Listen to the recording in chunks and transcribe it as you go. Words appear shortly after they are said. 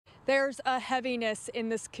There's a heaviness in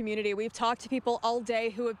this community. We've talked to people all day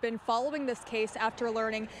who have been following this case after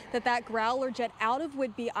learning that Growler jet out of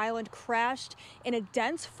Whidbey Island crashed in a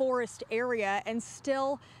dense forest area, and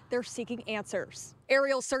still they're seeking answers.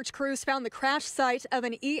 Aerial search crews found the crash site of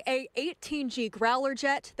an EA-18G Growler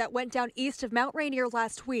jet that went down east of Mount Rainier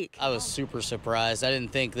last week. I was super surprised. I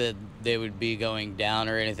didn't think that they would be going down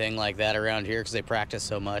or anything like that around here because they practice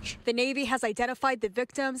so much. The Navy has identified the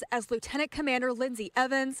victims as Lieutenant Commander Lyndsay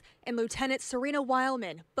Evans and Lieutenant Serena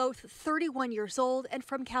Wileman, both 31 years old and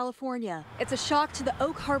from California. It's a shock to the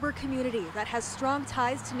Oak Harbor community that has strong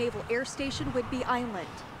ties to Naval Air Station Whidbey Island.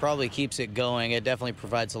 Probably keeps it going. It definitely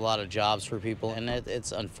provides a lot of jobs for people, and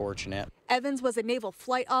it's unfortunate. Evans was a naval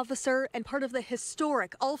flight officer and part of the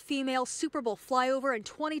historic all-female Super Bowl flyover in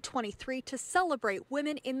 2023 to celebrate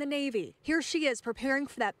women in the Navy. Here she is preparing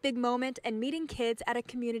for that big moment and meeting kids at a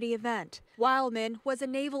community event. Wileman was a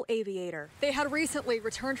naval aviator. They had recently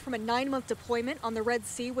returned from a 9-month deployment on the Red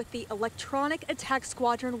Sea with the Electronic Attack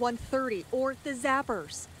Squadron 130, or the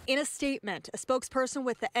Zappers. In a statement, a spokesperson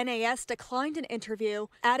with the NAS declined an interview,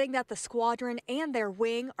 adding that the squadron and their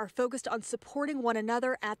wing are focused on supporting one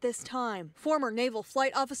another at this time. Former Naval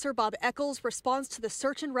Flight Officer Bob Eccles responds to the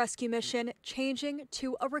search and rescue mission changing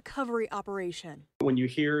to a recovery operation. When you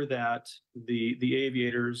hear that the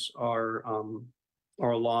aviators are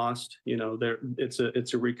lost, you know,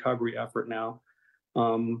 it's a recovery effort now.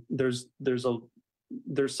 There's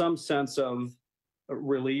some sense of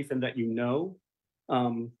relief in that, you know.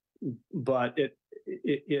 But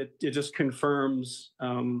it just confirms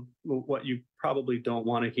what you probably don't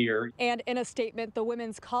want to hear. And in a statement, the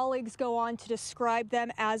women's colleagues go on to describe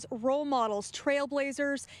them as role models,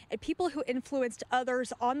 trailblazers, and people who influenced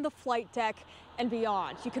others on the flight deck and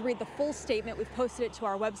beyond. You can read the full statement. We've posted it to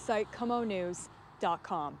our website,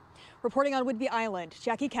 KOMOnews.com. Reporting on Whidbey Island,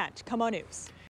 Jackie Kent, KOMO News.